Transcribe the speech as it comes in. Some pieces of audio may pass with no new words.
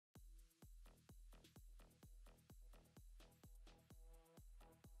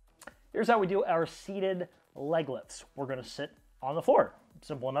Here's how we do our seated leg lifts. We're gonna sit on the floor.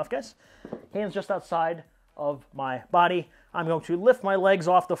 Simple enough, guys. Hands just outside of my body. I'm going to lift my legs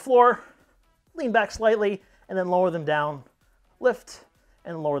off the floor, lean back slightly, and then lower them down. Lift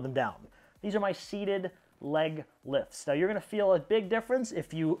and lower them down. These are my seated leg lifts. Now you're gonna feel a big difference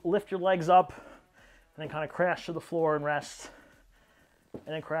if you lift your legs up and then kind of crash to the floor and rest,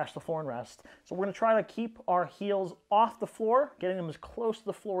 and then crash to the floor and rest. So we're gonna try to keep our heels off the floor, getting them as close to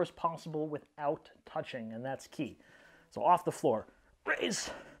the floor as possible without touching, and that's key. So off the floor, raise,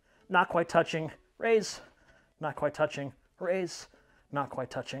 not quite touching, raise, not quite touching, raise, not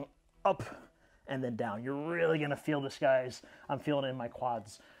quite touching, up, and then down. You're really gonna feel this, guys. I'm feeling it in my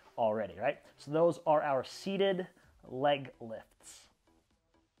quads already, right? So those are our seated leg lifts.